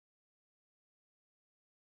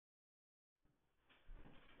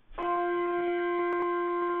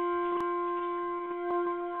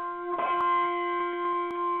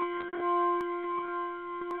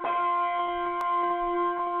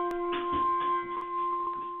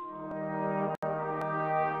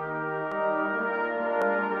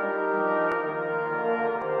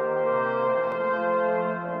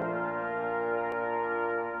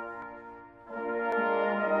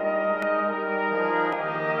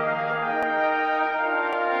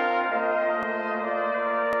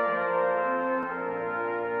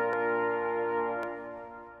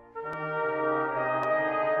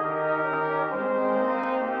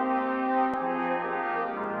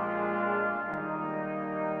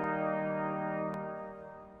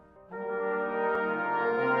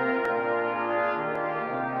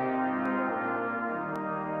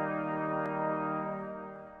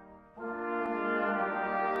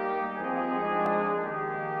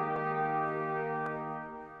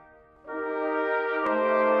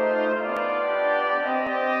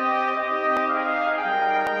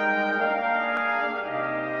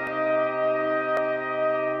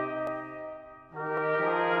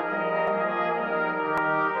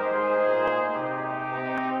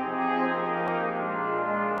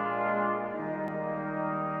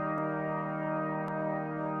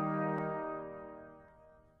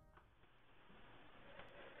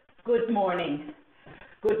Good morning.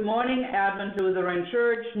 Good morning, Advent Lutheran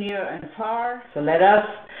Church, near and far. So let us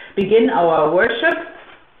begin our worship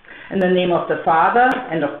in the name of the Father,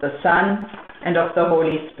 and of the Son, and of the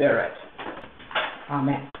Holy Spirit.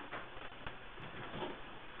 Amen.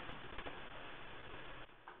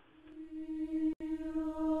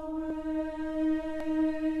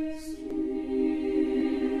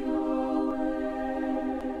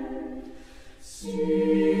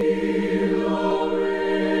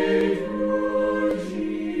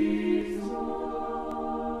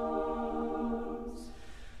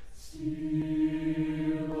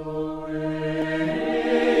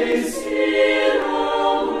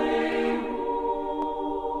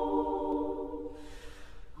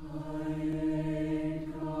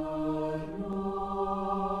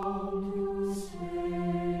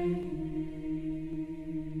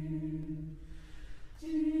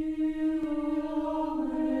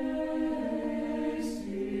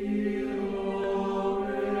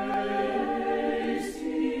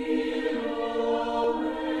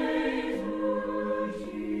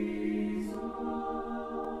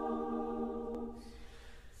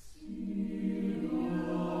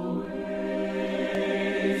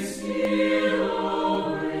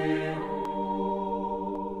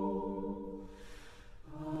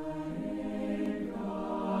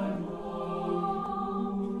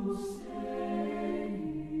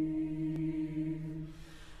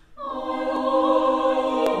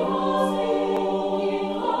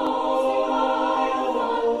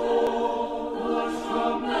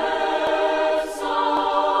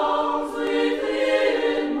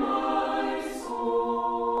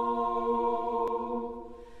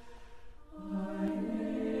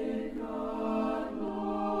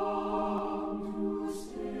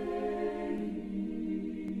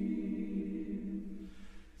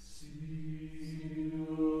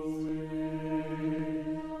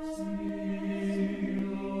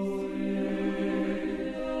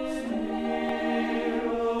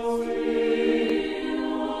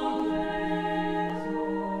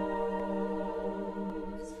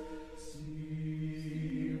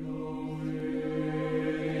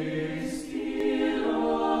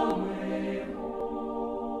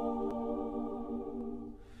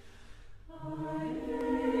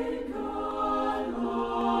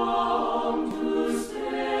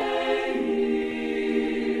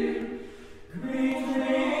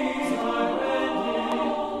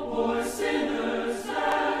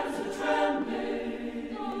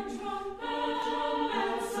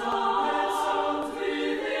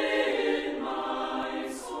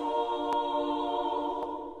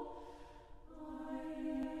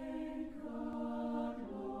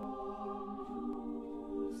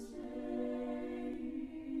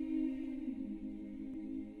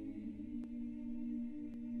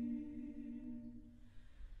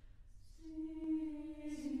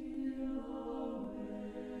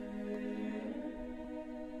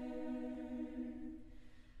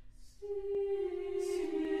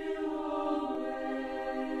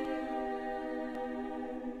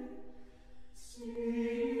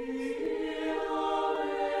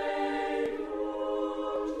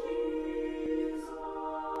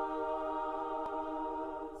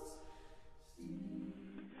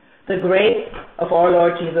 The grace of our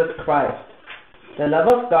Lord Jesus Christ, the love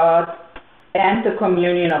of God, and the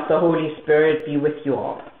communion of the Holy Spirit be with you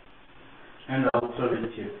all. And also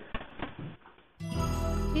with you.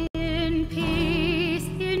 In peace,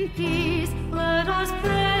 let us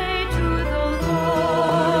pray to the Lord.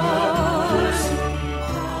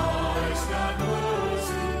 Christ have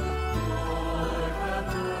mercy, Lord have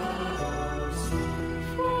mercy.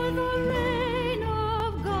 For the reign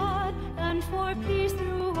of God and for peace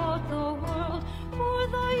throughout the world, for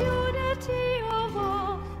the unity of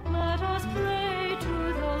all, let us pray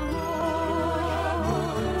to the Lord.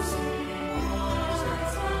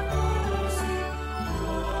 Christ have mercy,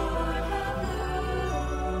 Lord have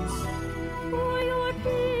mercy. For your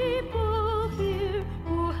people here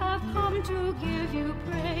who have come to give you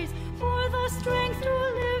praise, for the strength to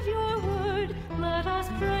live your word, let us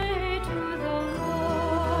pray to the Lord.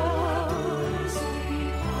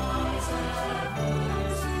 Christ have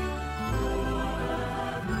mercy, Lord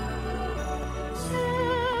have mercy.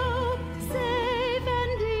 Help, save,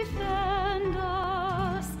 and defend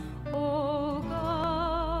us, O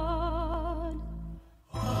God.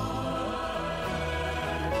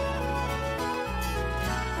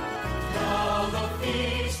 Now the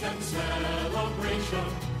feast and celebration,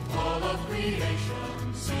 all of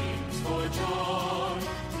creation sings for joy.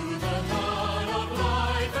 To the God of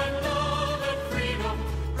life and love and freedom,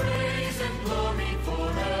 praise and glory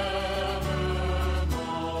forevermore.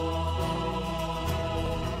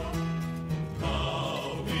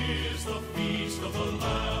 is the feast of the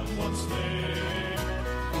Lamb once slain,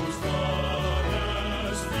 whose blood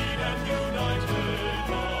has freed and united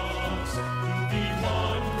us to be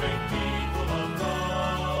one great people of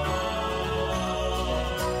God.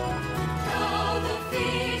 Now the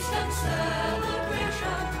feast and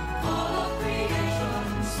celebration, all of creation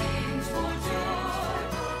sings for joy.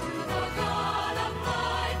 To the God of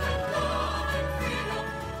life and love and freedom,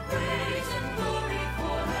 praise and glory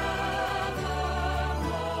forevermore.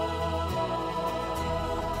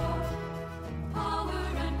 Power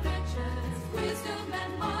and riches, wisdom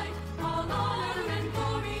and might, all honor and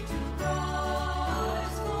glory to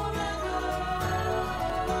Christ forever.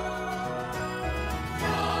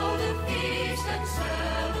 Now the feast and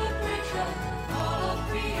celebration, all of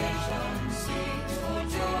creation sings for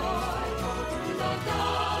joy. To the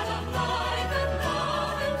God of life and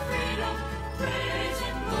love and freedom, praise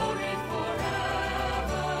and glory forevermore.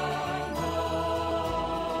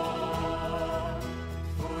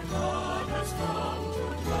 For God has come to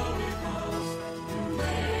dwell with us, to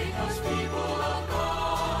make us people of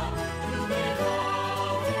God, to make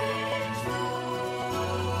all things new.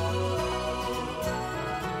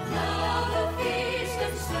 Now the feast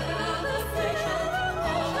and celebration,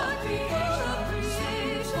 all of creation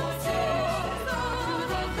sings for joy. To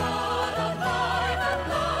the God of life and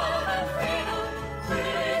love and freedom,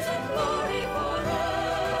 praise and glory forevermore.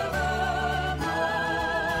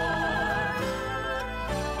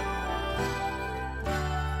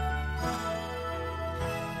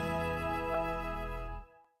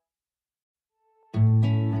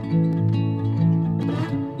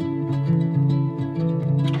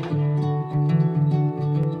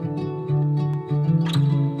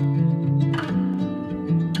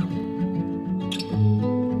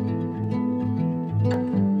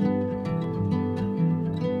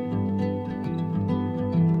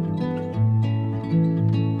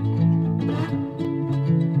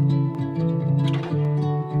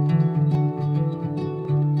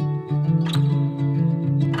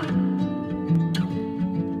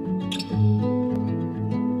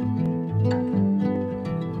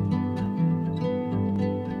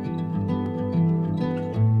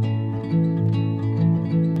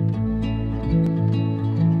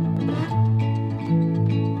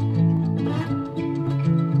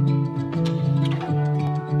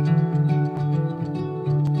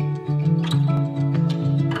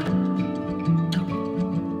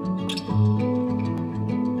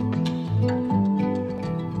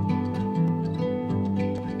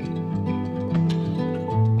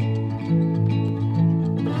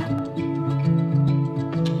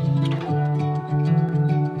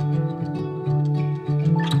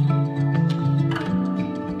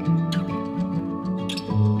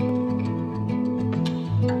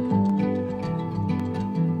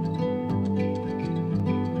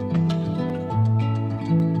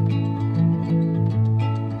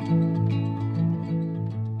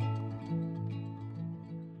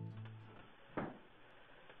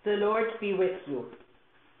 The Lord be with you.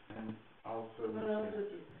 And also with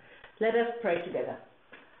you. Let us pray together.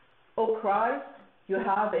 O Christ, you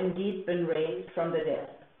have indeed been raised from the dead.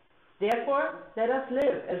 Therefore, let us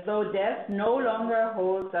live as though death no longer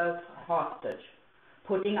holds us hostage,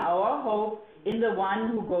 putting our hope in the one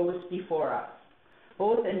who goes before us,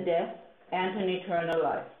 both in death and in eternal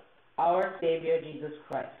life, our Savior Jesus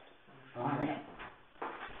Christ. Amen.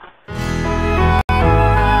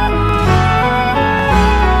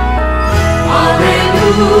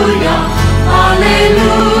 Alleluia,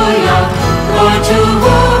 alleluia, Lord, to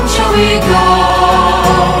whom shall we go?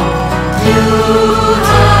 You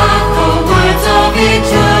have the words of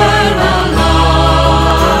eternal life.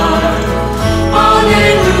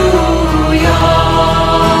 Alleluia,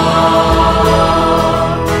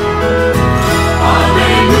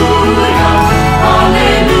 alleluia,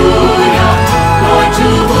 alleluia, Lord, to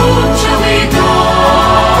whom shall we go?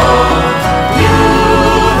 You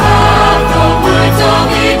have the words of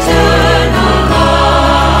eternal life.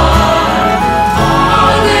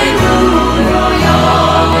 Alleluia.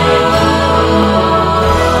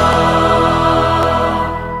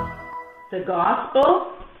 The gospel,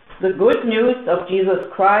 the good news of Jesus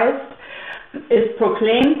Christ, is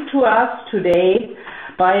proclaimed to us today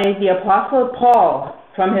by the Apostle Paul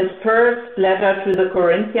from his first letter to the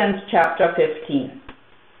Corinthians, chapter 15.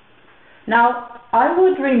 Now, I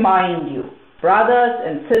would remind you, brothers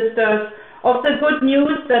and sisters, of the good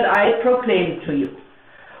news that I proclaimed to you,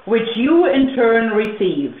 which you in turn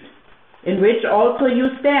received, in which also you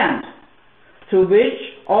stand, through which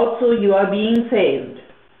also you are being saved,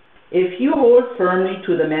 if you hold firmly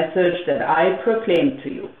to the message that I proclaimed to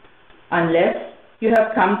you, unless you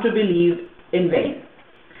have come to believe in vain.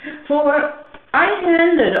 For I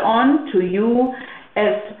handed on to you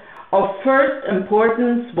as of first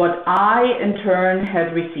importance what I in turn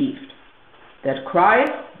had received, that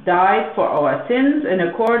Christ died for our sins in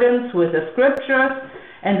accordance with the Scriptures,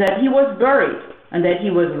 and that he was buried, and that he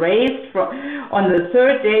was raised on the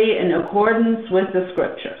third day in accordance with the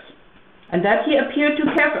Scriptures, and that he appeared to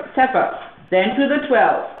Cephas, then to the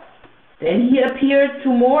 12. Then he appeared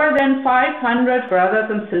to more than 500 brothers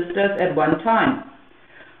and sisters at one time,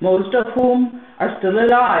 most of whom are still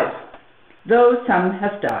alive, though some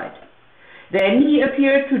have died. Then he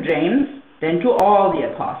appeared to James, then to all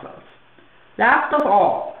the apostles. Last of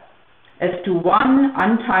all, as to one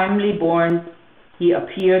untimely born, he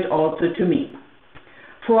appeared also to me.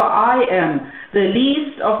 For I am the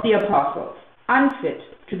least of the apostles, unfit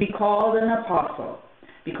to be called an apostle,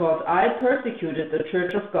 because I persecuted the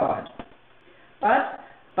church of God. But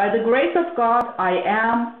by the grace of God I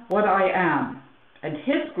am what I am, and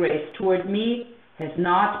his grace toward me has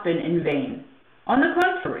not been in vain. On the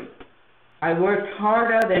contrary, I worked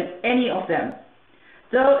harder than any of them,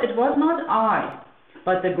 though it was not I,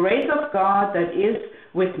 but the grace of God that is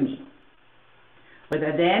with me.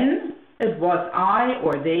 Whether then it was I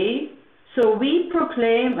or they, so we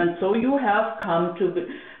proclaim, and so you have come to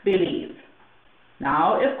believe.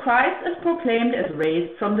 Now, if Christ is proclaimed as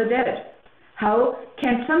raised from the dead, how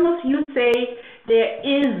can some of you say there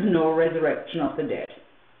is no resurrection of the dead?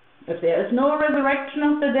 If there is no resurrection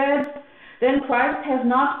of the dead, then Christ has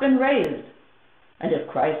not been raised. And if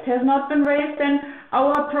Christ has not been raised, then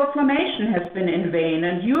our proclamation has been in vain,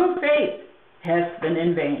 and your faith has been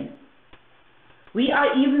in vain. We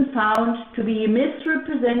are even found to be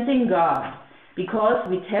misrepresenting God, because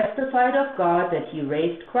we testified of God that he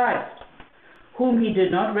raised Christ, whom he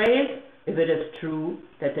did not raise, if it is true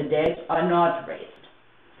that the dead are not raised.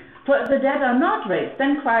 For if the dead are not raised,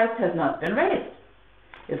 then Christ has not been raised.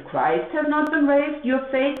 If Christ has not been raised, your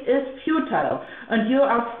faith is futile, and you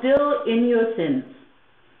are still in your sins.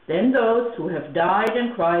 Then those who have died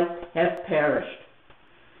in Christ have perished.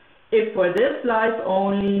 If for this life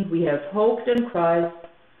only we have hoped in Christ,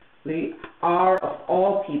 we are of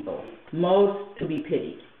all people most to be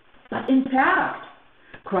pitied. But in fact,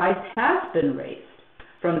 Christ has been raised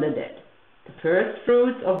from the dead, the first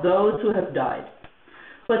fruits of those who have died.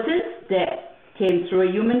 For since death came through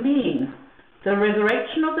a human being, the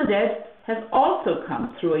resurrection of the dead has also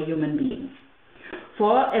come through a human being.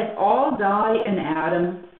 For as all die in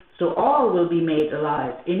Adam, so all will be made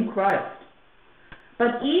alive in Christ.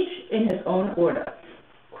 But each in his own order.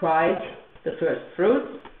 Christ, the first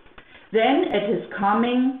fruits, then at his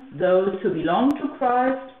coming, those who belong to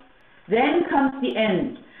Christ. Then comes the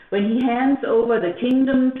end, when he hands over the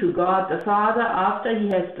kingdom to God the Father after he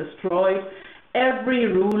has destroyed every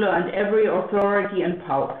ruler and every authority and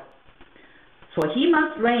power. For he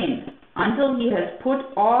must reign until he has put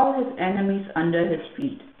all his enemies under his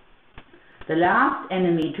feet. The last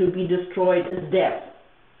enemy to be destroyed is death.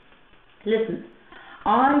 Listen,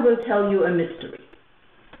 I will tell you a mystery.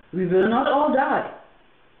 We will not all die,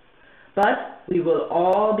 but we will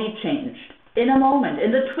all be changed in a moment,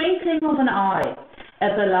 in the twinkling of an eye,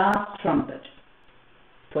 at the last trumpet.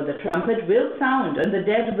 For the trumpet will sound, and the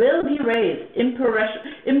dead will be raised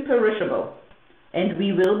imperishable, and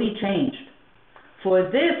we will be changed. For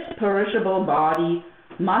this perishable body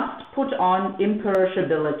must put on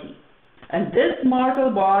imperishability, and this mortal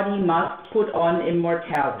body must put on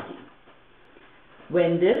immortality.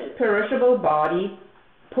 When this perishable body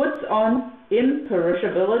puts on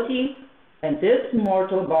imperishability, and this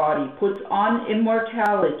mortal body puts on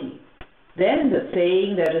immortality, then the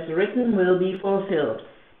saying that is written will be fulfilled.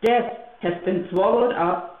 Death has been swallowed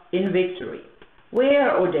up in victory.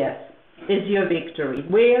 Where, O death, is your victory?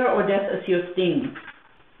 Where, O death, is your sting?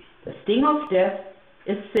 The sting of death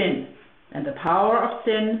is sin, and the power of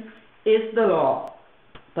sin is the law.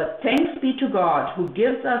 But thanks be to God, who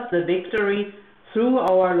gives us the victory through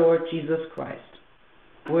our Lord Jesus Christ.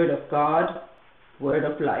 Word of God, word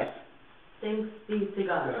of life. Thanks be to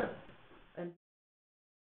God.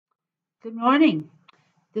 Good morning.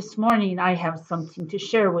 This morning I have something to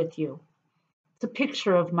share with you. It's a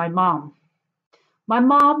picture of my mom. My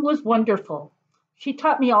mom was wonderful. She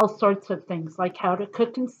taught me all sorts of things, like how to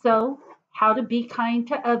cook and sew, how to be kind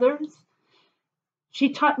to others. She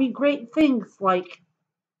taught me great things like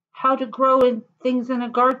how to grow things in a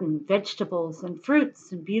garden, vegetables and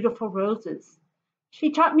fruits and beautiful roses.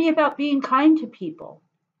 She taught me about being kind to people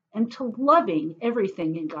and to loving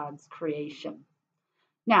everything in God's creation.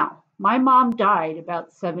 Now, my mom died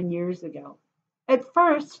about 7 years ago. At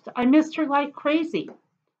first, I missed her like crazy.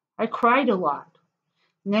 I cried a lot.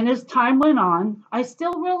 And then as time went on, I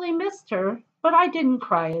still really missed her, but I didn't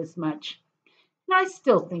cry as much. And I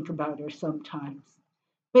still think about her sometimes.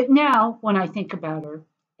 But now, when I think about her,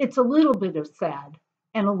 it's a little bit of sad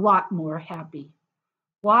and a lot more happy.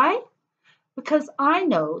 Why? Because I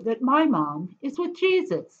know that my mom is with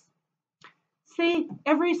Jesus. See,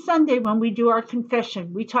 every Sunday when we do our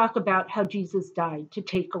confession, we talk about how Jesus died to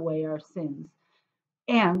take away our sins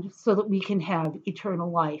and so that we can have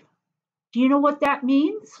eternal life. Do you know what that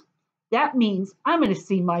means? That means I'm going to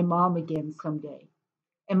see my mom again someday,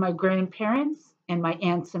 and my grandparents, and my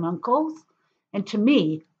aunts and uncles. And to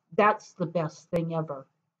me, that's the best thing ever.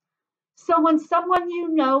 So when someone you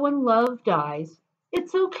know and love dies,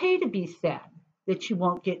 it's okay to be sad that you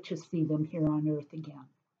won't get to see them here on earth again.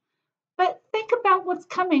 But think about what's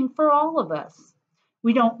coming for all of us.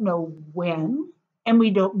 We don't know when, and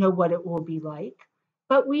we don't know what it will be like,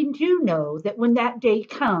 but we do know that when that day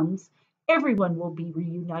comes, everyone will be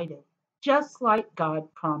reunited, just like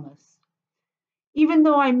God promised. Even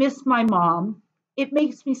though I miss my mom, it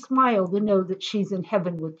makes me smile to know that she's in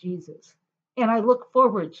heaven with Jesus, and I look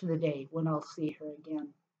forward to the day when I'll see her again.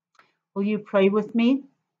 Will you pray with me?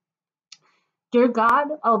 Dear God,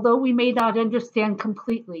 although we may not understand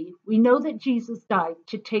completely, we know that Jesus died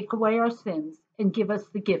to take away our sins and give us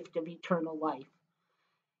the gift of eternal life.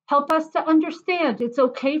 Help us to understand it's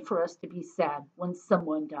okay for us to be sad when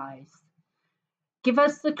someone dies. Give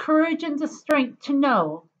us the courage and the strength to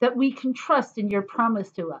know that we can trust in your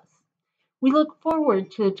promise to us. We look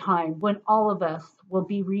forward to the time when all of us will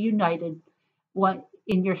be reunited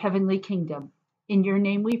in your heavenly kingdom. In your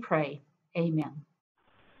name we pray. Amen.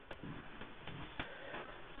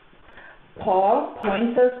 Paul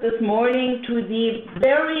points us this morning to the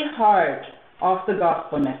very heart of the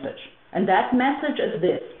gospel message. And that message is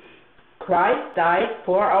this: Christ died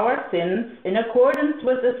for our sins in accordance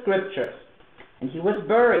with the scriptures. And he was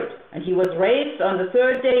buried, and he was raised on the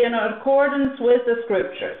third day in accordance with the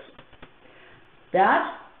scriptures.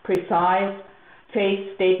 That precise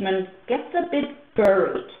faith statement gets a bit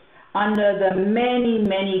buried under the many,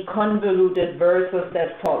 many convoluted verses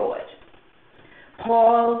that follow it.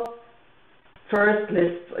 Paul first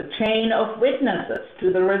lists a chain of witnesses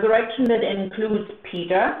to the resurrection that includes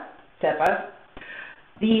Peter, Cephas,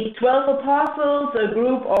 the 12 apostles, a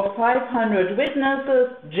group of 500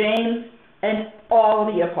 witnesses, James, and all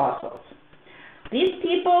the apostles. These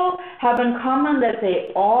people have in common that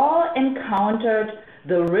they all encountered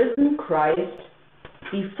the risen Christ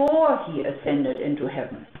before he ascended into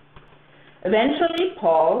heaven. Eventually,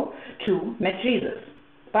 Paul, too, met Jesus,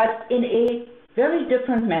 but in a very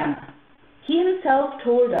different manner. He himself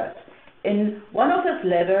told us in one of his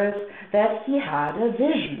letters that he had a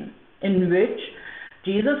vision in which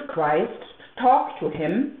Jesus Christ talked to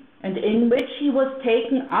him and in which he was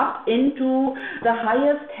taken up into the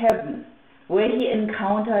highest heaven, where he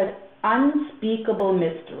encountered unspeakable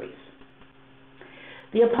mysteries.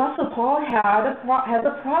 The Apostle Paul has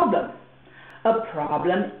a problem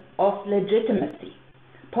of legitimacy.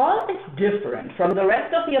 Paul is different from the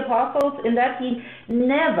rest of the apostles in that he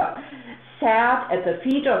never sat at the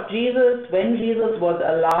feet of Jesus when Jesus was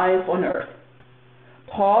alive on earth.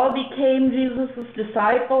 Paul became Jesus'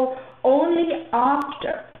 disciple only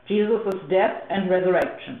after Jesus' death and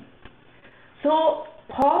resurrection. So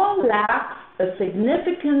Paul lacks a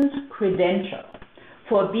significant credential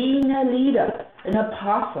for being a leader, an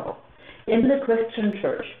apostle in the Christian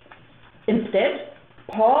church. Instead,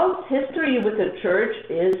 Paul's history with the church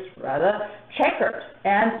is rather checkered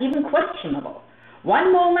and even questionable.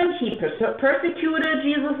 One moment he persecuted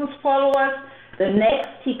Jesus' followers, the next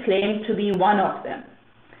he claimed to be one of them.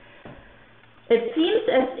 It seems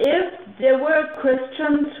as if there were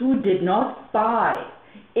Christians who did not buy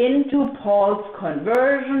into Paul's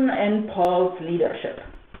conversion and Paul's leadership.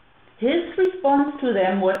 His response to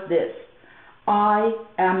them was this: I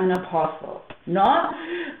am an apostle. Not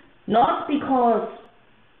because,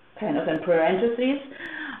 kind of in parentheses,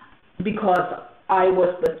 because I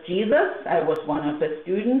was with Jesus, I was one of his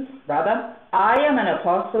students. Rather, I am an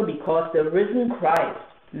apostle because the risen Christ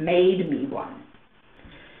made me one.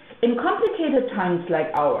 In complicated times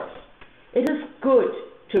like ours, it is good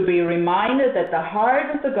to be reminded that the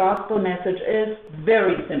heart of the gospel message is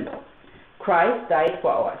very simple. Christ died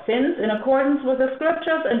for our sins in accordance with the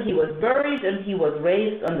scriptures, and he was buried and he was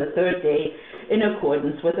raised on the third day in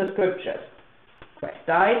accordance with the scriptures. Christ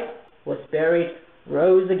died, was buried,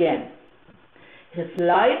 rose again. His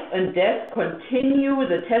life and death continue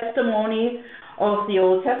the testimony of the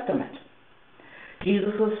Old Testament.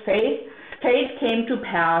 Jesus' faith came to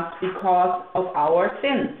pass because of our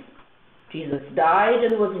sins. Jesus died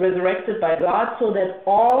and was resurrected by God so that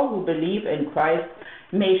all who believe in Christ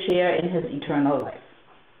may share in his eternal life.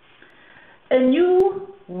 A new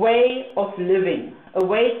way of living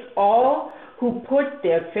awaits all who put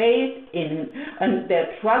their faith in and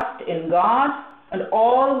their trust in God, and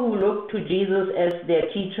all who look to Jesus as their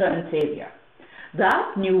teacher and savior.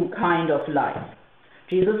 That new kind of life,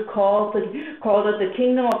 Jesus called it the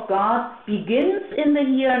kingdom of God, begins in the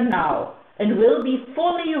here and now and will be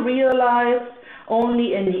fully realized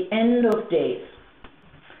only in the end of days.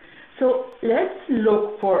 So let's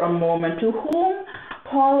look for a moment to whom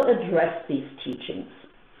Paul addressed these teachings.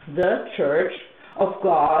 The church of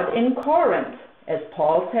God in Corinth, as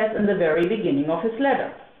Paul says in the very beginning of his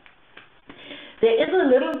letter. There is a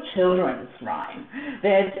little children's rhyme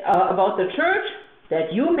that about the church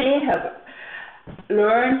that you may have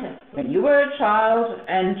learned when you were a child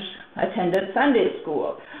and attended Sunday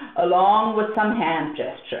school, along with some hand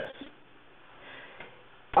gestures.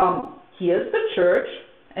 Here's the church,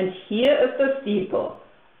 and here is the steeple.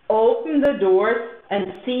 Open the doors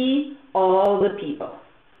and see all the people.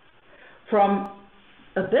 From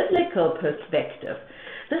a biblical perspective,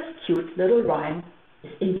 this cute little rhyme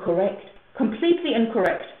is incorrect, completely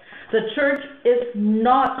incorrect. The church is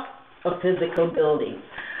not a physical building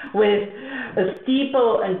with a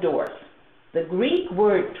steeple and doors. The Greek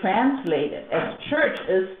word translated as church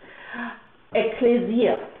is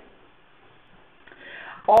ecclesia.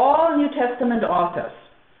 All New Testament authors,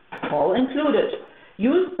 Paul included,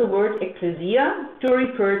 use the word ecclesia to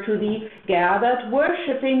refer to the gathered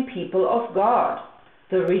worshiping people of God,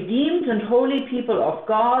 the redeemed and holy people of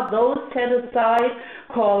God, those set aside,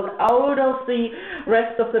 called out of the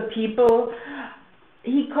rest of the people.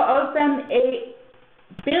 He calls them a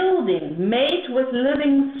building made with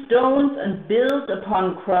living stones and built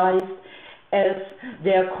upon Christ as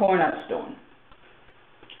their cornerstone.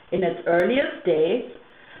 In its earliest days,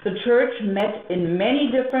 the church met in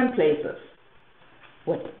many different places.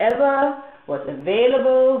 Whatever was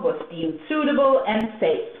available was deemed suitable and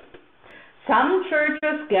safe. Some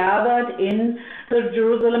churches gathered in the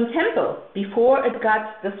Jerusalem temple before it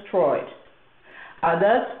got destroyed.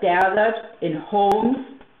 Others gathered in homes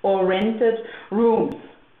or rented rooms,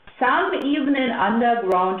 some even in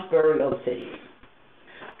underground burial cities.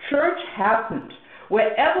 Church happened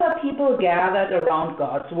wherever people gathered around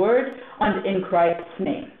God's word and in Christ's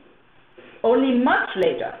name. Only much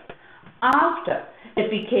later, after it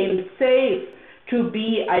became safe to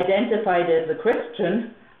be identified as a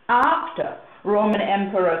Christian, after Roman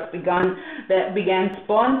emperors began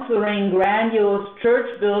sponsoring grandiose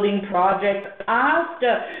church building projects,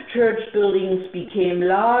 after church buildings became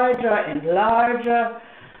larger and larger,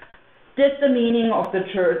 did the meaning of the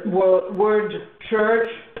word church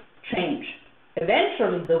change.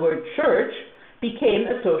 Eventually, the word church became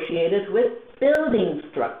associated with building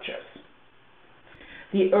structures.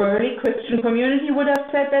 The early Christian community would have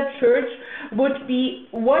said that church would be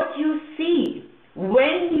what you see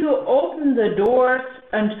when you open the doors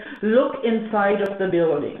and look inside of the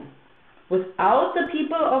building. Without the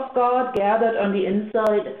people of God gathered on the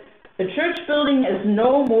inside, a church building is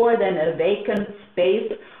no more than a vacant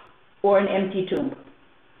space or an empty tomb.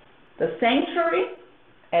 The sanctuary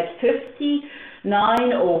at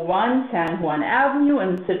 5901 San Juan Avenue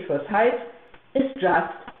in Citrus Heights is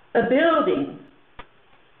just a building.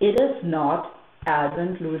 It is not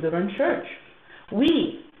Advent Lutheran Church.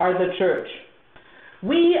 We are the church.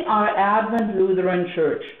 We are Advent Lutheran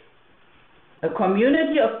Church, a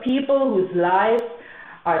community of people whose lives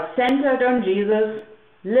are centered on Jesus,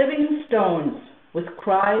 living stones with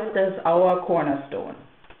Christ as our cornerstone.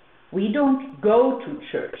 We don't go to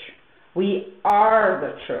church. We are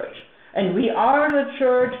the church. And we are the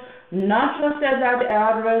church not just at that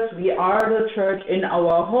address. We are the church in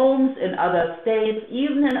our homes, in other states,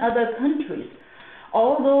 even in other countries.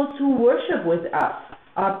 All those who worship with us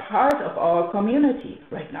are part of our community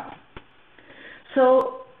right now.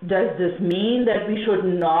 So does this mean that we should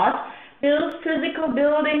not build physical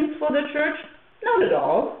buildings for the church? Not at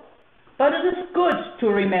all. But it is good to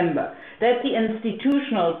remember that the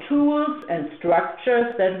institutional tools and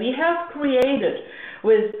structures that we have created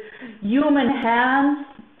with human hands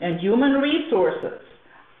and human resources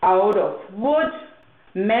out of wood,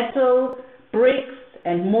 metal, bricks,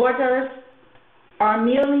 and mortars are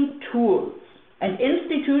merely tools and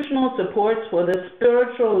institutional supports for the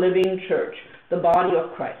spiritual living church, the body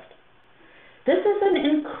of Christ. This is an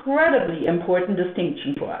incredibly important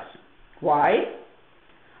distinction for us. Why?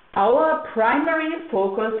 Our primary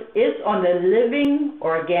focus is on the living,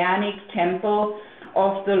 organic temple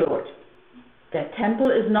of the Lord. That temple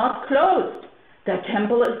is not closed. That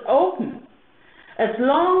temple is open. As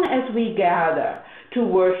long as we gather to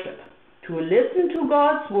worship, to listen to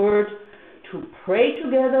God's word, to pray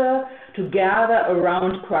together, to gather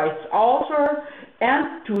around Christ's altar,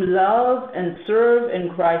 and to love and serve in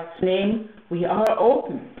Christ's name, we are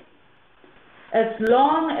open. As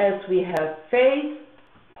long as we have faith,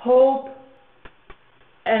 hope,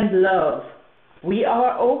 and love, we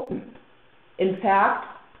are open. In fact,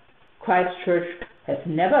 Christ Church has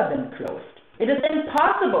never been closed. It is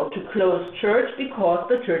impossible to close church because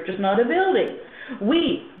the church is not a building.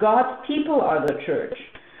 We, God's people, are the church.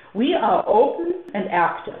 We are open and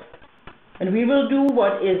active, and we will do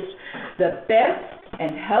what is the best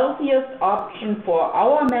and healthiest option for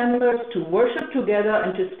our members to worship together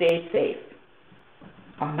and to stay safe.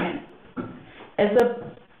 Amen. As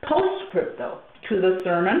a postscript, though, to the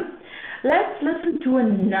sermon, let's listen to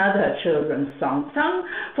another children's song sung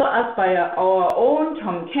for us by our own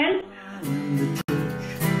Tom Kent. You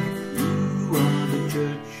are the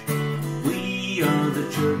church, we are the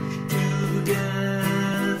church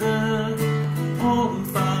together, all who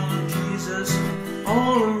follow Jesus,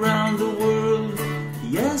 all around the world.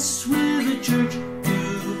 Yes, we're the church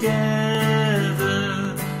together.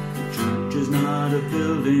 The church is not a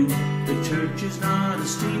building, the church is not a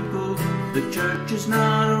steeple, the church is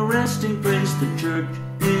not a resting place, the church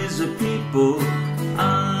is a people.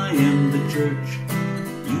 I am the church,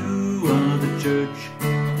 you are the church,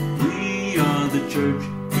 we are the church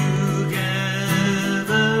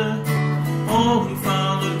together, all who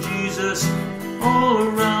follow Jesus, all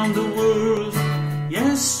around the world.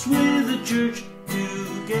 Yes, we're the church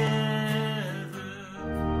together.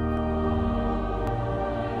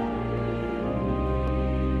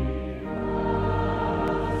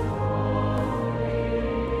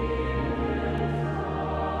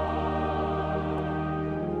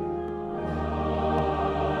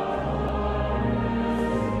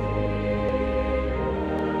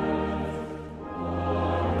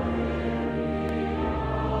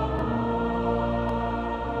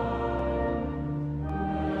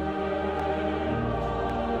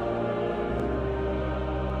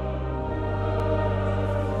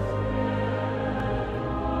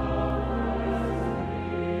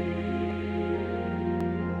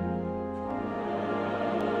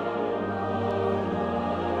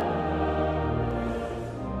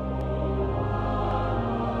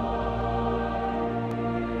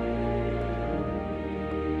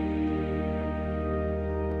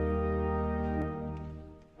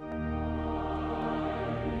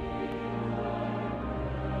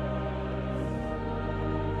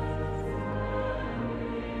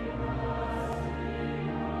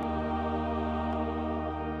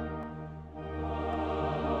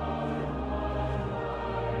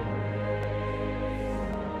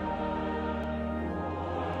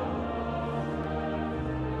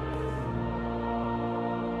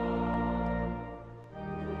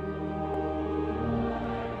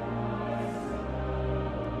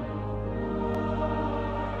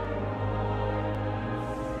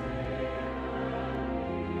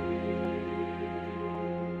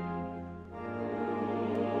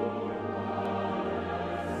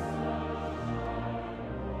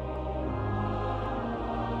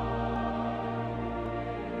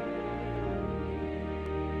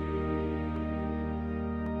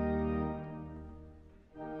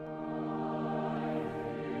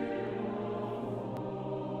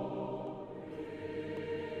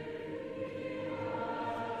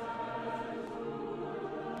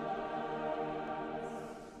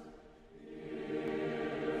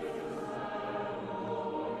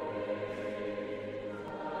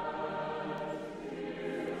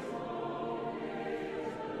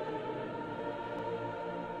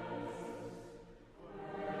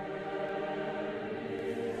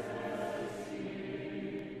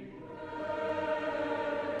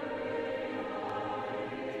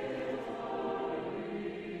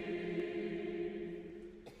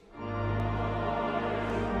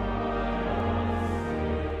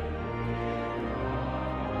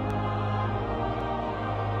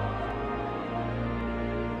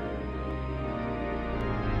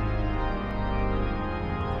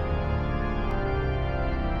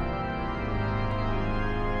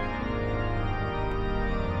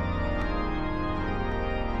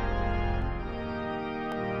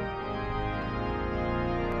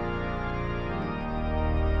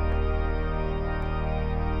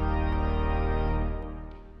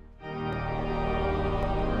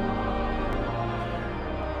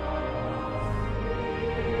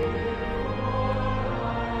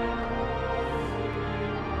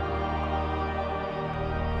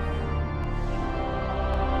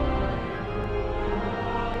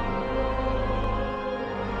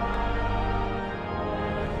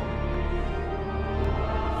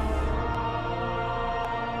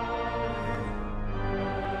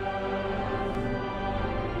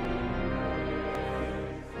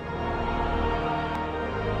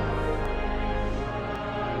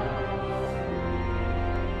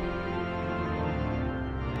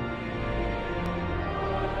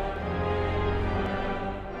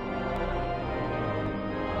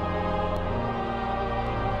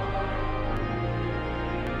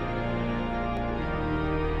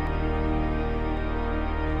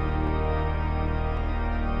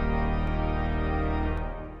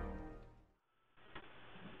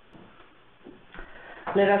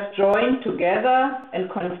 Let us join together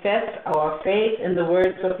and confess our faith in the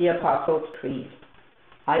words of the Apostles' Creed.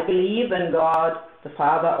 I believe in God, the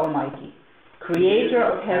Father Almighty, creator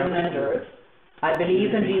of heaven and earth. I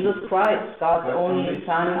believe in Jesus Christ, God's only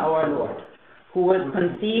Son, our Lord, who was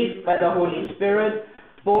conceived by the Holy Spirit,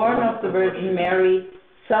 born of the Virgin Mary,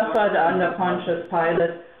 suffered under Pontius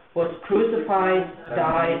Pilate, was crucified,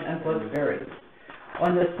 died, and was buried.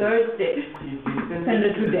 On the third day,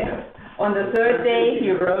 descended to death. On the third day,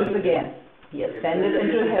 he rose again. He ascended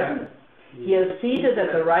into heaven. He is seated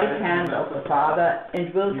at the right hand of the Father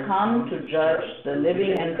and will come to judge the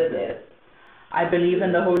living and the dead. I believe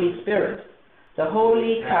in the Holy Spirit, the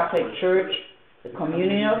Holy Catholic Church, the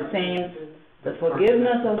communion of saints, the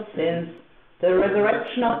forgiveness of sins, the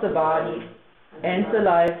resurrection of the body, and the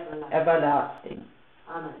life everlasting.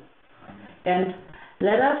 Amen. And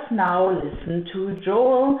let us now listen to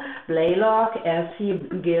Joel Blaylock as he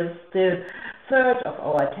gives the third of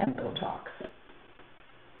our temple talks.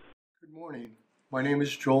 Good morning. My name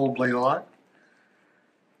is Joel Blaylock,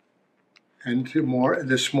 and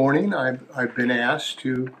this morning I've been asked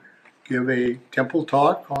to give a temple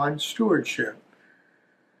talk on stewardship.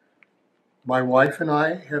 My wife and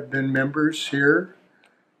I have been members here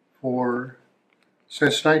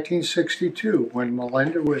since 1962, when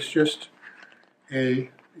Melinda was just a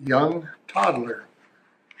young toddler.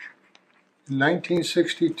 In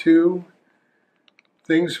 1962,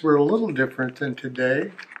 things were a little different than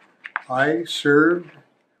today. I served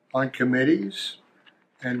on committees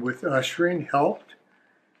and with ushering helped,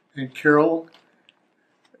 and Carol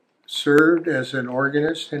served as an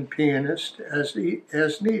organist and pianist as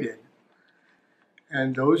needed.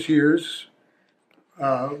 And those years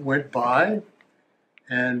went by,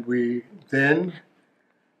 and we then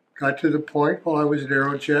got to the point while I was at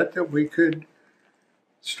Aerojet that we could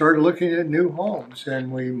start looking at new homes,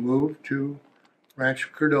 and we moved to Rancho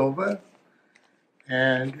Cordova,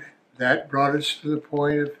 and that brought us to the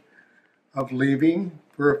point of leaving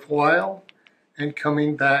for a while and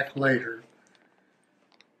coming back later.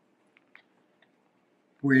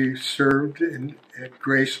 We served at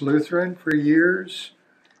Grace Lutheran for years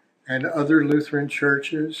and other Lutheran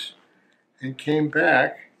churches, and came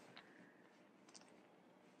back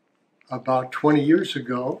about 20 years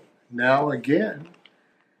ago, now again.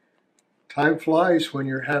 Time flies when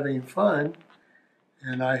you're having fun,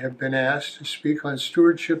 and I have been asked to speak on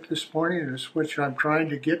stewardship this morning, and it's which I'm trying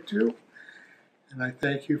to get to. And I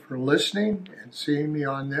thank you for listening and seeing me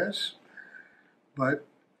on this. But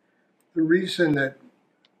the reason that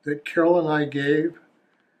Carol and I gave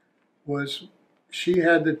was she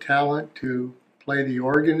had the talent to play the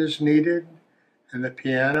organ as needed and the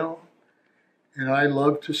piano, and I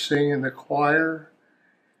loved to sing in the choir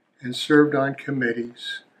and served on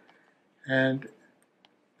committees. And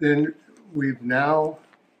then we've now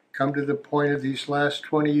come to the point of these last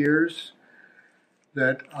 20 years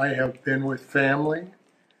that I have been with family,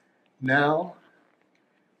 now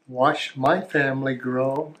watched my family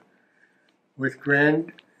grow with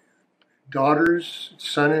granddaughters,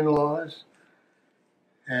 son-in-laws,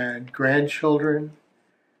 and grandchildren,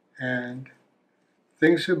 and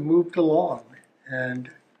things have moved along.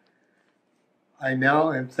 And I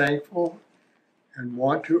now am thankful and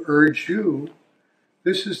want to urge you,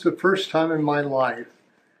 this is the first time in my life,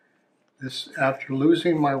 after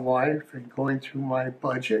losing my wife and going through my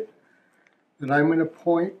budget, that I'm at a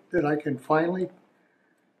point that I can finally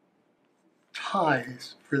tithe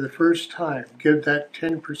for the first time, give that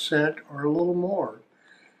 10% or a little more,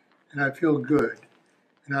 and I feel good.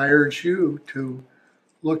 And I urge you to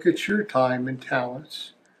look at your time and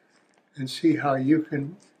talents and see how you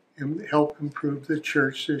can help improve the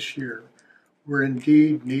church this year. We're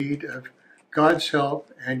indeed in need of God's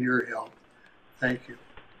help and your help. Thank you.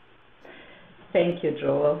 Thank you,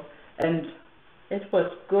 Joel. And it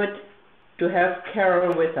was good to have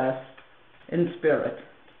Carol with us in spirit.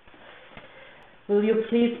 Will you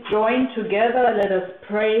please join together? Let us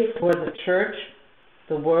pray for the church,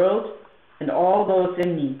 the world, and all those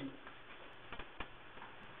in need.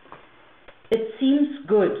 It seems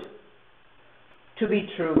good to be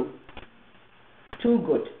true, too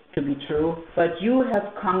good to be true, but you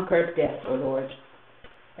have conquered death, O Lord,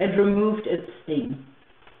 and removed its sting.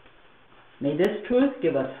 May this truth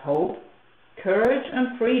give us hope, courage,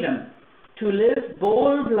 and freedom to live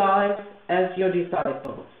bold lives as your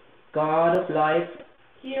disciples. God of life,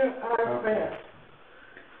 hear our prayers.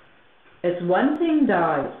 As one thing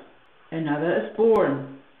dies, another is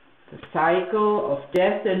born. The cycle of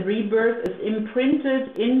death and rebirth is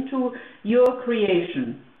imprinted into your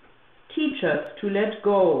creation. Teach us to let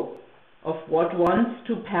go of what wants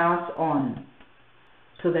to pass on,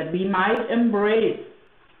 so that we might embrace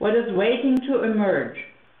what is waiting to emerge.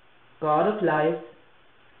 God of life,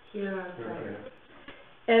 Hear our prayer.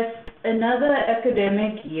 as another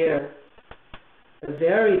academic year, a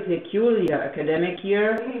very peculiar academic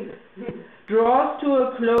year, draws to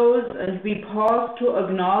a close and we pause to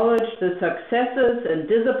acknowledge the successes and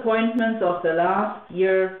disappointments of the last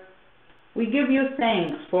year, we give you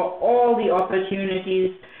thanks for all the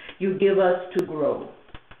opportunities you give us to grow.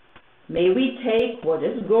 May we take what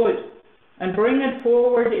is good and bring it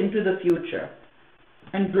forward into the future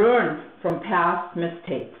and learn from past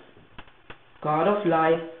mistakes. God of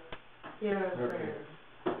life, Hear our prayer.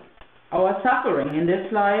 our suffering in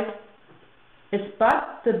this life is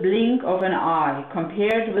but the blink of an eye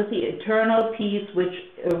compared with the eternal peace which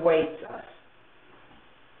awaits us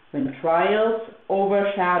when trials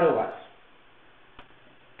overshadow us.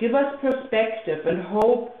 Give us perspective and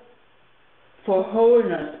hope for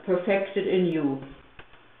wholeness perfected in you.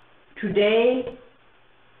 Today,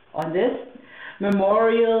 on this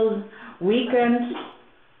Memorial Weekend,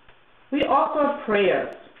 we offer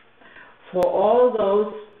prayers for all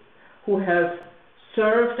those who have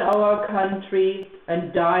served our country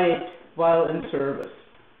and died while in service.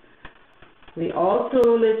 We also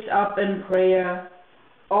lift up in prayer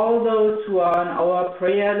all those who are on our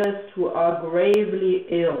prayer list who are gravely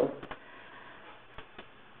ill,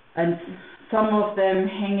 and some of them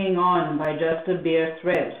hanging on by just a bare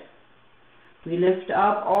thread. We lift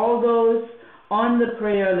up all those on the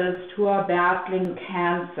prayer list who are battling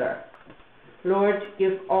cancer. Lord,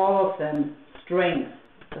 give all of them strength,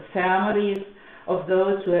 the families of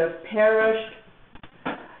those who have perished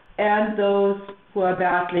and those who are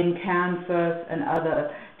battling cancers and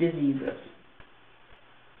other diseases.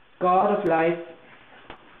 God of life,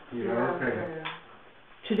 Hear our prayer.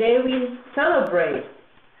 today we celebrate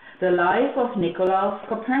the life of Nicolaus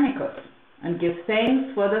Copernicus and give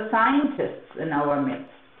thanks for the scientists in our midst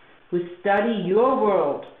who study your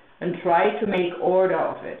world and try to make order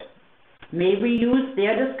of it. May we use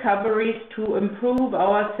their discoveries to improve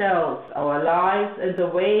ourselves, our lives, and the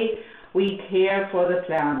way we care for the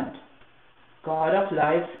planet. God of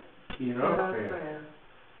life, Hear our prayer.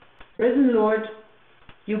 risen Lord,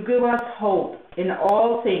 you give us hope in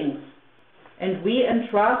all things, and we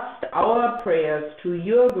entrust our prayers to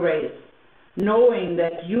your grace, knowing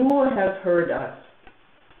that you have heard us.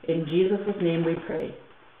 In Jesus' name we pray.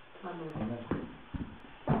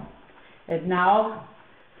 Amen. And now,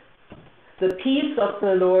 the peace of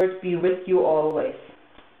the Lord be with you always.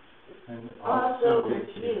 And Also with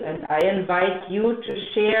you. And I invite you to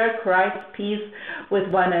share Christ's peace with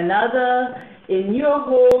one another in your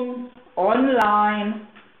home, online.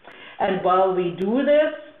 And while we do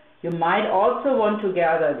this, you might also want to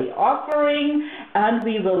gather the offering, and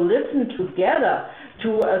we will listen together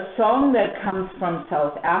to a song that comes from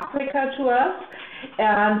South Africa to us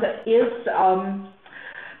and is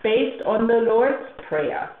based on the Lord's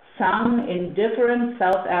Prayer, sung in different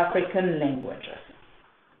South African languages.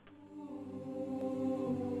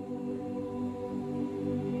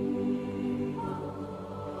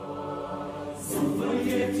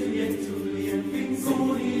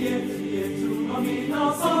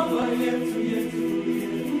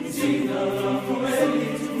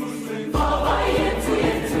 Baba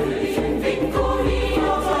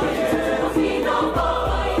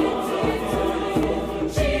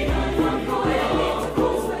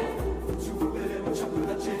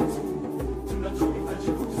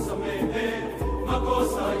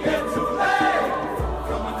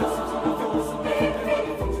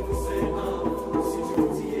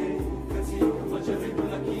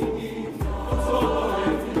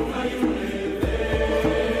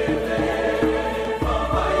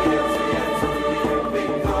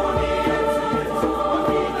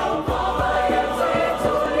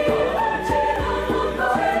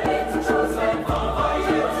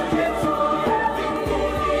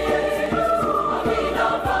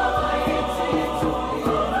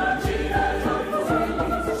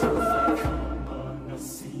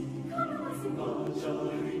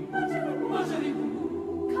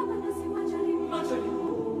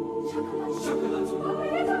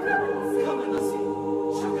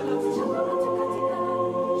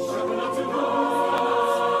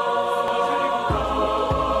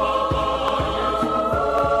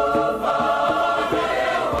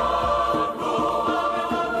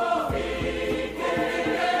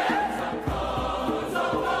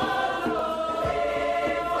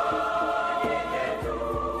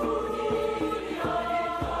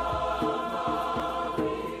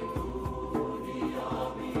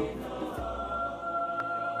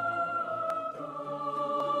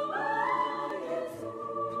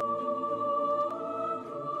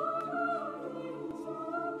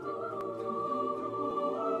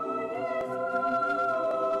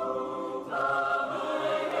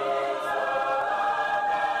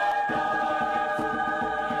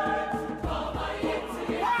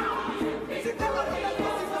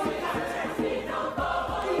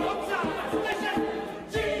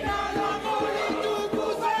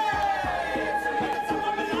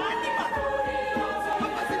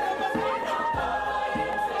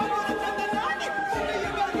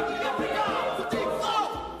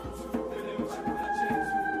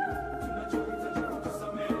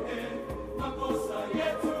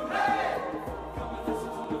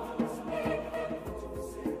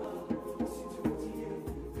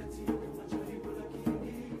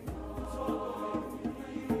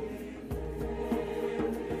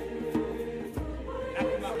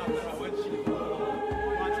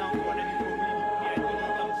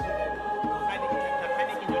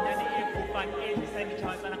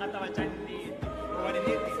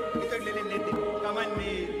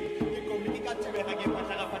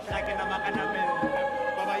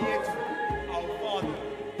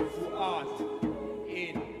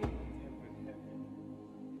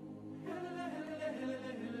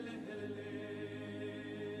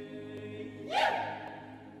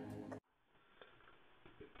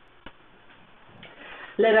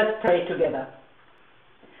Let us pray together.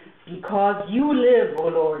 Because you live, O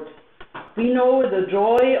Lord, we know the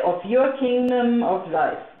joy of your kingdom of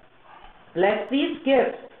life. Bless these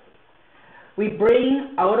gifts we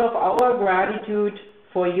bring out of our gratitude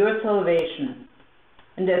for your salvation,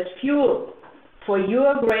 and as fuel for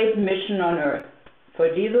your great mission on earth.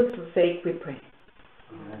 For Jesus' sake we pray.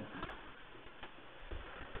 Amen.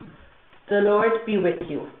 The Lord be with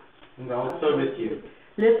you. And also with you.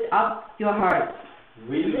 Lift up your hearts.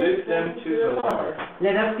 We lift them to the Lord.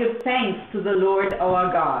 Let us give thanks to the Lord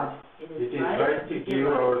our God. It is right to give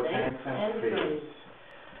our thanks and praise.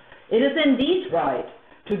 It is indeed right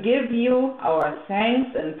to give you our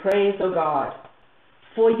thanks and praise, O God.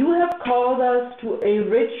 For you have called us to a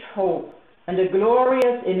rich hope and a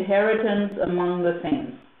glorious inheritance among the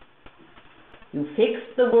saints. You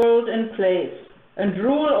fixed the world in place and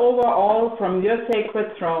rule over all from your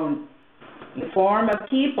sacred throne. You form a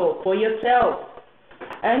people for yourself,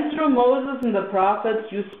 and through Moses and the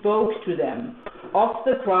prophets you spoke to them of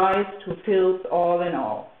the Christ who fills all in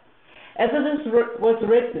all. As it was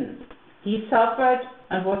written, he suffered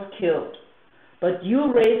and was killed, but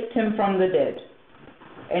you raised him from the dead.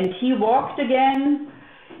 And he walked again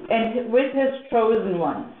and with his chosen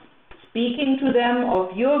ones, speaking to them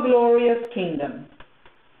of your glorious kingdom.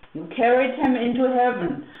 You carried him into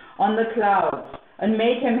heaven on the clouds and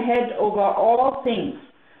made him head over all things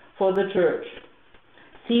for the church,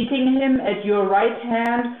 seating him at your right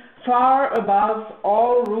hand far above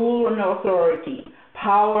all rule and authority,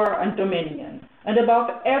 power and dominion, and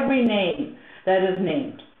above every name that is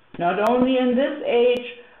named, not only in this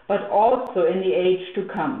age, but also in the age to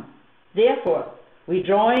come. Therefore, we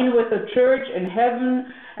join with the church in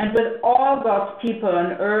heaven and with all God's people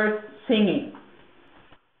on earth singing.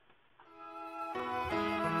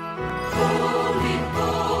 Holy,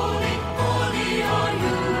 holy, holy are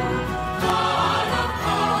you, God of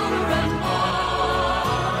power and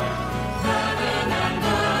might. Heaven and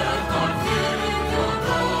earth are filled with your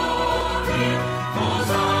glory.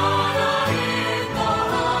 Hosanna in the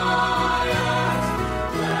highest.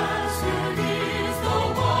 Blessed is the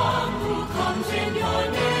one who comes in your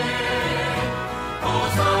name.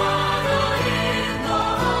 Hosanna in the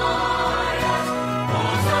highest.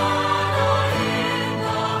 Hosanna in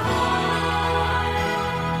the highest.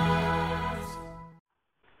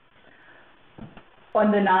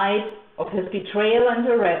 On the night of his betrayal and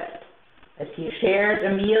arrest, as he shared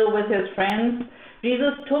a meal with his friends,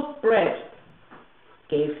 Jesus took bread,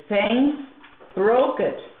 gave thanks, broke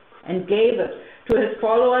it, and gave it to his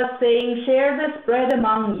followers, saying, "Share this bread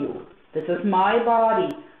among you. This is my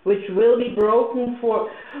body, which will be broken for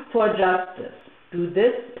justice. Do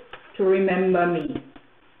this to remember me."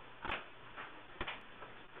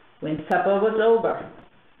 When supper was over,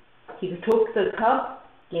 he took the cup,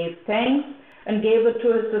 gave thanks, and gave it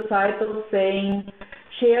to his disciples, saying,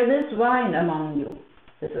 "Share this wine among you.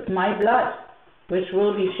 This is my blood, which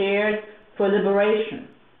will be shared for liberation.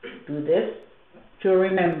 Do this to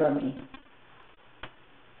remember me."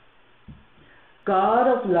 God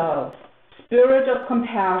of love, Spirit of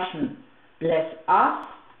compassion, bless us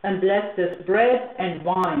and bless this bread and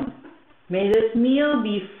wine. May this meal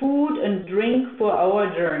be food and drink for our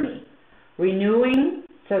journey, renewing,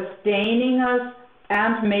 sustaining us,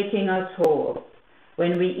 and making us whole.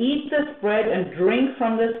 When we eat this bread and drink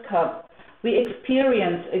from this cup, we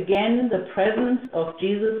experience again the presence of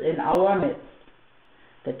Jesus in our midst.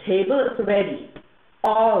 The table is ready.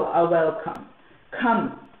 All are welcome.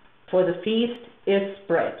 Come, for the feast is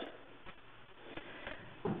spread.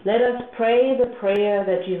 Let us pray the prayer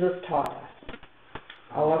that Jesus taught us.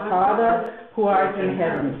 Our Father, who art in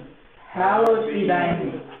heaven, hallowed be thy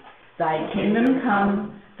name. Thy kingdom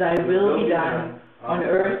come, thy will be done, on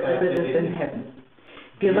earth as it is in heaven.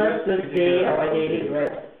 Give us this day our daily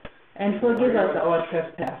bread, and forgive us our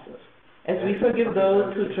trespasses, as we forgive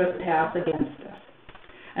those who trespass against us.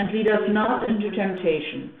 And lead us not into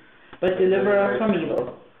temptation, but deliver us from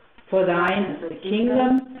evil. For thine is the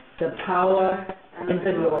kingdom, the power, and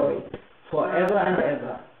the glory, forever and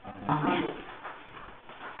ever. Amen.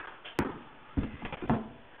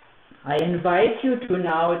 I invite you to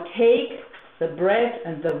now take the bread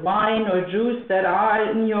and the wine or juice that are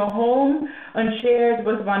in your home and share it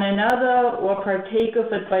with one another, or partake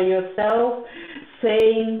of it by yourself,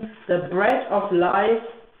 saying, "The bread of life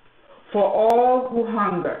for all who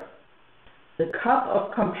hunger, the cup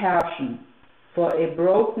of compassion for a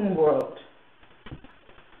broken world."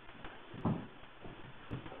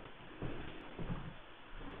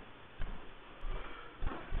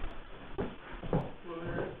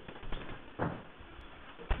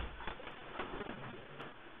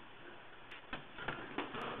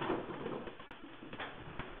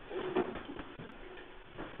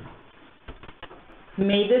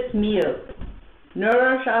 May this meal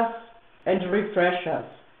nourish us and refresh us.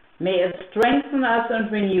 May it strengthen us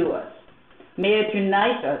and renew us. May it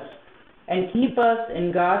unite us and keep us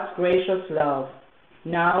in God's gracious love,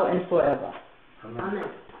 now and forever. Amen.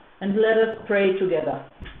 And let us pray together.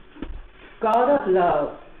 God of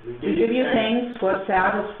love, we give you thanks for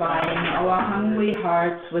satisfying our hungry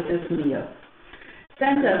hearts with this meal.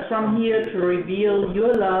 Send us from here to reveal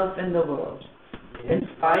your love in the world.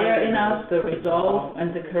 Inspire in us the resolve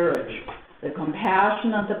and the courage, the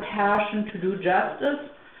compassion and the passion to do justice,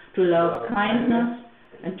 to love kindness,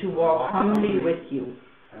 and to walk humbly with you.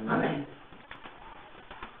 Amen.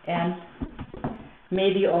 And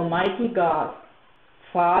may the Almighty God,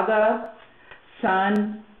 Father,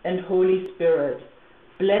 Son, and Holy Spirit,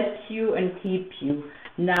 bless you and keep you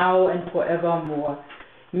now and forevermore.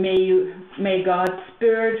 May God's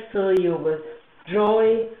Spirit fill you with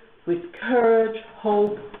joy, with courage,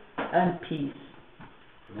 hope, and peace.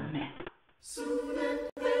 Amen. Soon and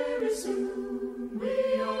very soon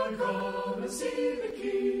we are gonna see the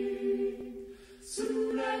King.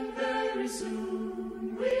 Soon and very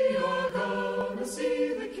soon we are gonna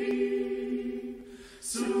see the King.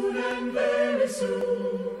 Soon and very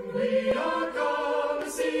soon we are gonna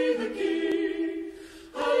see the King.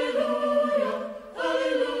 Hallelujah,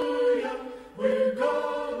 hallelujah, we're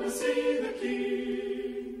gonna see the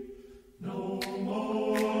King. No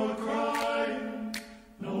more crying,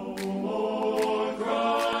 no more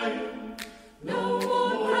crying, No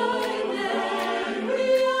more crying then,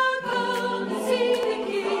 we are gonna see the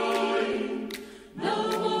King. No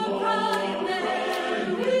more crying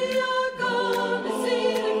then, we are gonna see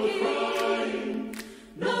the King.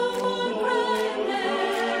 No more crying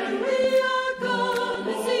then, we are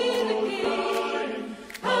gonna see the King.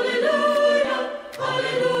 Hallelujah,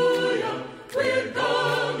 hallelujah, we're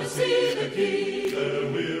gonna see the King. there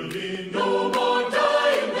will be No more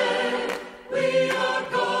dying then, we are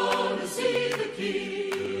gonna see the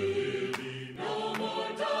King. No more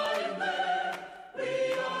dying then, we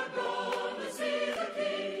are gonna see the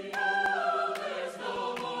King. Oh, there's no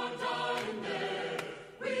more dying there,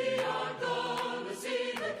 we are gonna see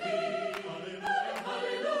the King.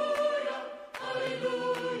 Hallelujah,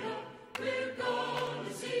 hallelujah, we're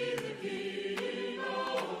gonna see the King.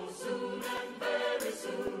 Oh, soon and very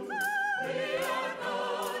soon, we are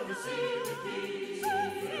gonna see the King.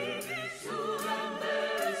 Soon and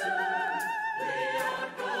very soon, we are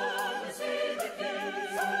gonna see the King.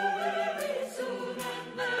 So very soon and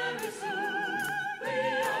very soon, we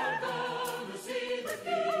are gonna see the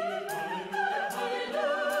King.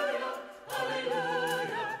 Hallelujah,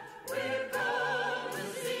 hallelujah, we're gonna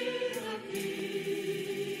see the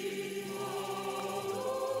King.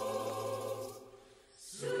 Oh,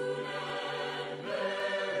 soon and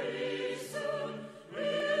very soon,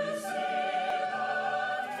 we'll see the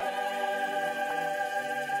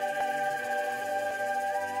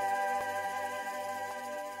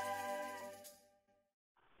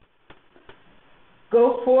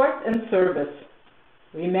Go forth in service,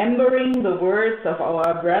 remembering the words of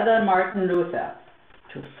our brother Martin Luther,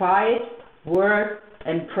 to fight, work,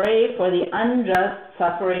 and pray for the unjust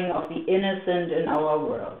suffering of the innocent in our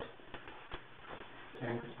world.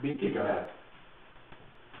 Thanks be to God.